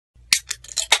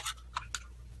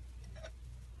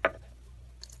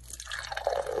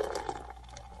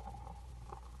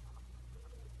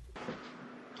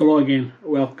Hello again,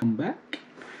 welcome back.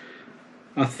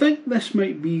 I think this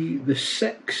might be the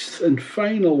sixth and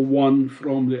final one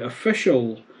from the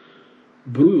official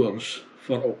brewers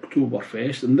for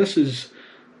Oktoberfest, and this is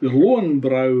the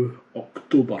Löwenbräu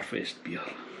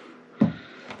Oktoberfestbier.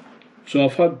 So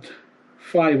I've had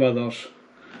 5 others.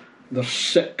 There's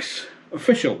 6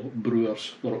 official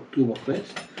brewers for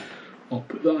Oktoberfest. I'll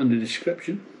put that in the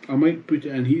description. I might put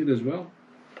it in here as well,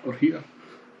 or here,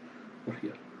 or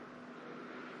here.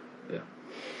 There.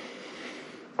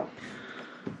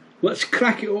 Let's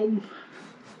crack it open.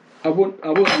 I won't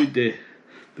read the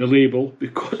label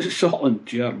because it's all in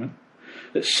German.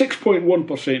 It's 6.1%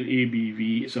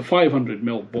 ABV. It's a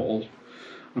 500ml bottle.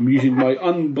 I'm using my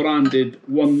unbranded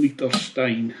 1 litre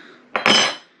stein.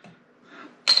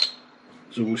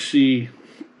 So we'll see.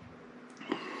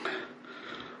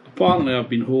 Apparently I've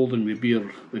been holding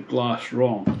the glass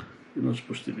wrong. You're not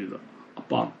supposed to do that.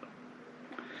 Apparently.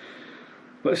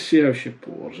 Let's see how she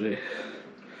pours, eh?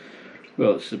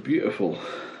 Well, it's a beautiful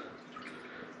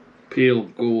pale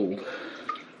gold.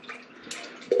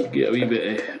 Get a wee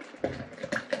bit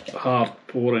of hard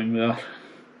pouring there.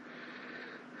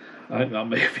 I think that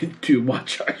may have been too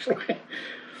much actually.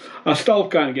 I still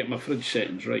can't get my fridge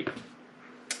settings right.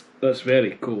 That's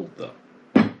very cold, that.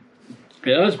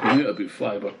 It has been out about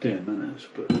 5 or 10 minutes,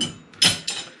 but...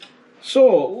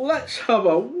 So, let's have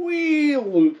a wee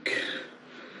look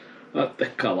at the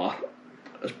colour.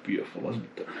 That's beautiful, isn't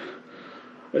it?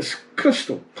 It's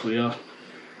crystal clear.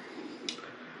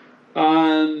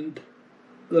 And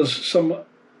there's some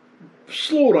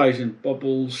slow rising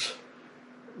bubbles.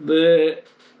 The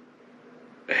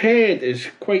head is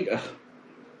quite a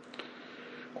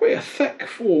thick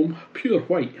foam, pure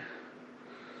white.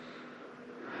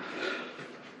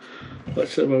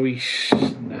 Let's have a wee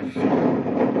sniff.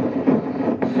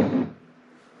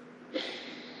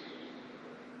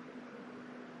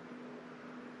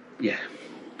 Yeah,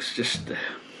 it's just the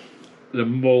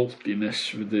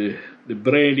maltiness with the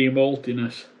bready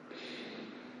maltiness.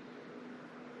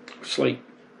 Slight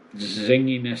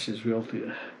zinginess as well to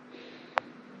it.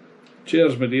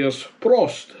 Cheers, my dears.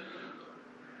 Prost!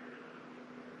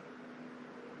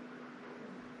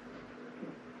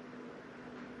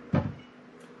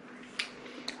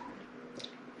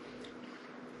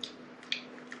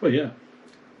 Oh yeah.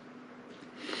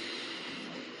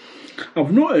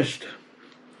 I've noticed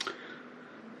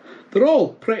they're all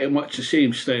pretty much the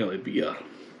same style of beer.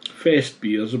 Fest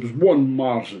beers. There was one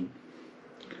Marzen.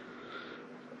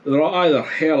 They're either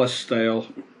Helles style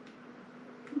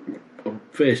or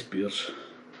Fest beers.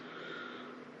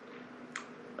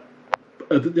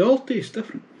 But they all taste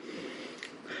different.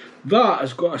 That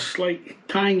has got a slight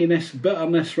tanginess,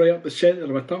 bitterness right up the centre of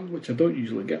my tongue, which I don't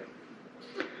usually get.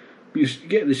 You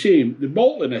get the same, the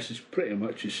maltiness is pretty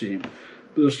much the same, but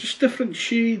there's just different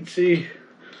shades of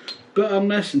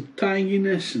bitterness and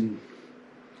tanginess and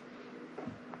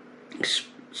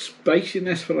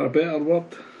spiciness, for a better word.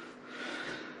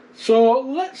 So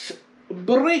let's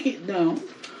break it down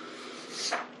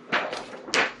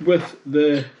with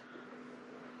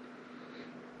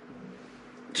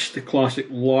just the classic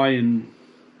lion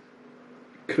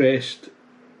crest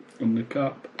on the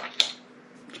cap.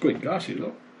 It's quite gassy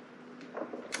though.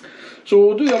 So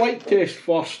we'll do the light test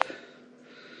first,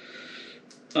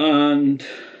 and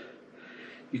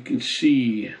you can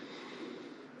see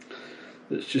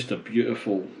it's just a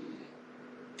beautiful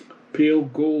pale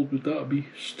gold. Would that be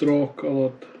straw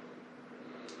coloured?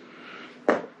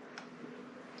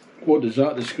 What does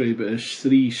that describe it as?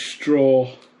 3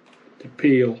 straw to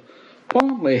pale.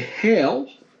 Apparently hell,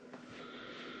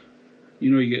 you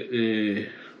know, you get the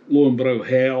Löwenbräu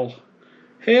hell.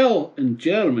 Hell in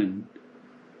German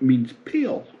means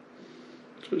pale,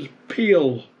 so it's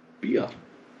pale beer.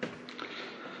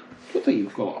 I don't think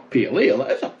you've got a pale ale.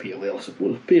 It is a pale ale, I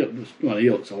suppose. Pale, it's not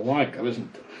ale, it's a lager,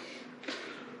 isn't it?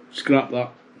 Scrap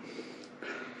that.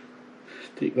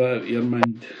 Take that out of your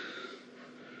mind.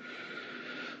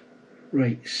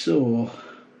 Right, so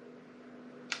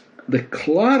the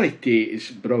clarity is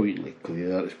brilliantly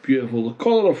clear. It's beautiful. The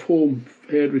colour of foam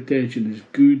head retention is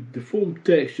good. The foam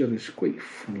texture is quite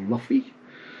fluffy.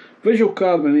 Visual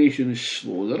carbonation is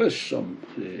slow. There is some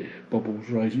bubbles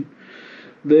rising.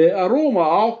 The aroma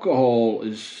alcohol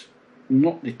is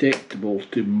not detectable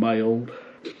to mild.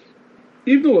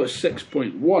 Even though it's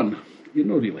 6.1, you're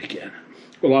not really getting it.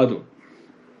 Well, I don't.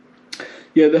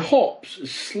 Yeah, the hops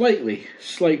is slightly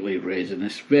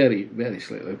resinous,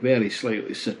 very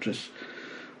slightly citrus.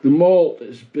 The malt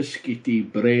is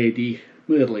biscuity, bready,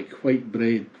 more like white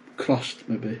bread crust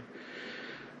maybe.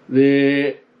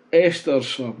 The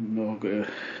esters, I'm not going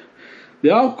to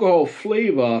The alcohol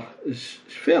flavour is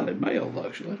fairly mild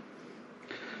actually.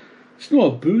 It's not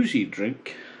a boozy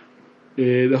drink.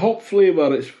 The hop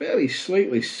flavour is very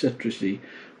slightly citrusy,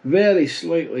 very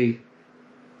slightly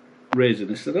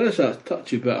resinous. There is a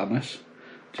touch of bitterness,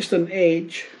 just an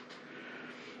edge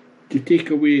to take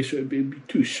away so it would be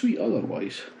too sweet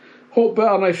otherwise. Hop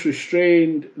bitterness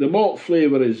restrained, the malt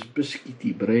flavour is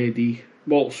biscuity bready,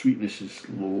 malt sweetness is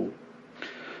low.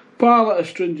 Palate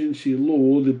astringency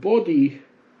low, the body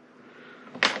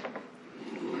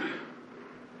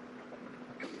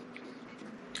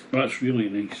that's really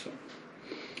nice.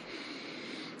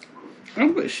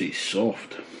 I'm going to say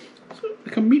soft, so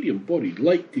like a medium bodied,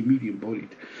 light to medium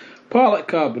bodied. Palate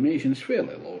carbonation is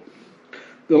fairly low.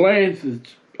 The length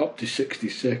is up to 60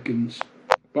 seconds.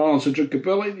 Balance of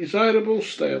drinkability desirable,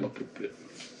 style up a bit.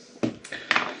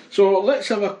 So let's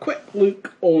have a quick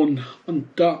look on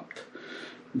Untapped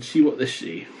and see what they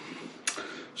say.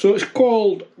 So it's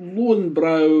called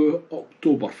Löwenbräu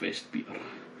Oktoberfestbier,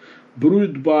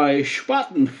 brewed by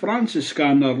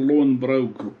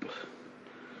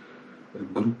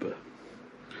Spaten-Franziskaner-Löwenbräu-Gruppe.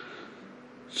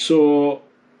 So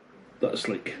that's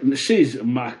like, and it says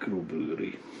macro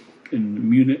brewery in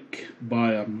Munich,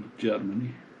 Bayern,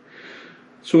 Germany.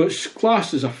 So it's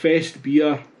classed as a fest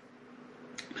beer.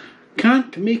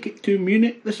 Can't make it to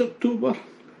Munich this October.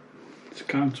 It's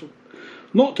cancelled.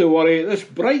 Not to worry, this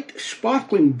bright,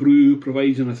 sparkling brew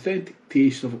provides an authentic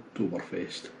taste of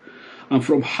Oktoberfest. And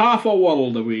from half a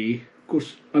world away, of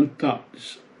course, Untapped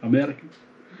is American.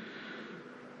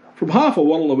 From half a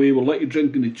world away, we'll let you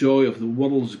drink in the joy of the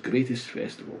world's greatest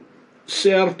festival.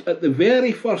 Served at the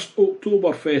very first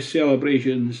Oktoberfest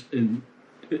celebrations in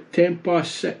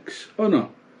 6:10. Oh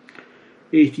no,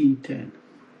 1810.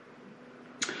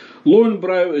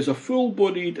 Löwenbräu is a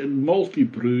full-bodied and malty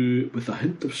brew with a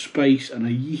hint of spice and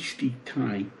a yeasty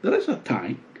tang. There is a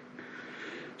tang.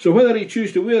 So whether you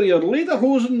choose to wear your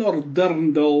lederhosen or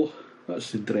dirndl,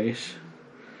 that's the dress.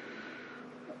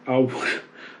 I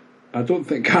don't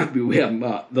think I'd be wearing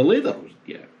that. The lederhosen,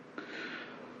 yeah.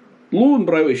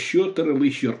 Löwenbräu is sure to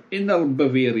release your inner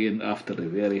Bavarian after the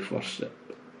very first sip.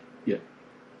 Yeah,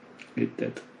 it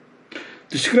did.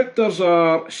 Descriptors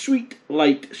are sweet,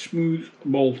 light, smooth,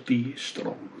 malty,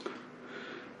 strong.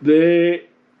 The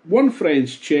one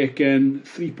friend's check-in,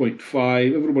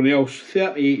 3.5. Everyone else,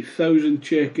 38,000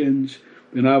 check-ins.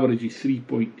 An average is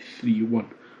 3.31.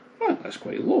 Oh, that's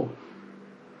quite low.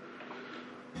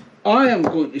 I am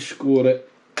going to score it.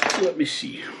 Let me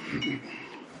see.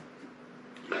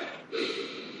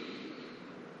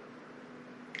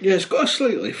 Yeah, it's got a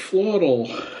slightly floral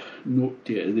note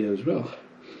to it there as well.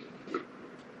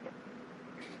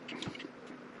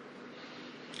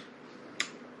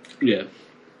 Yeah.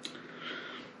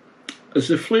 As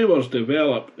the flavours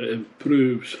develop, it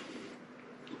improves.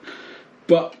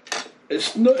 But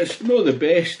it's not the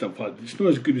best I've had. It's not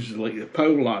as good as like the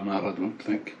Paulaner, I don't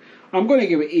think. I'm going to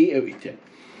give it 8 out of 10.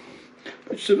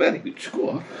 Which is a very good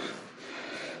score.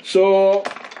 So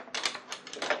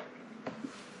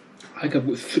I think I've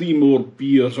got 3 more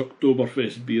beers,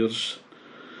 Oktoberfest beers,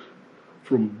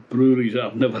 from breweries that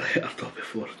I've never heard of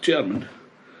before. German.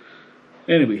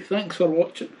 Anyway, thanks for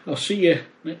watching. I'll see you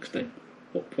next time.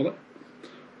 Hopefully.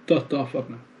 Ta-ta for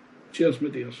now. Cheers, my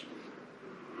dears.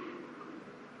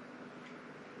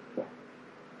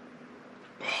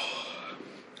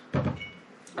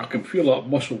 I can feel that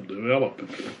muscle developing.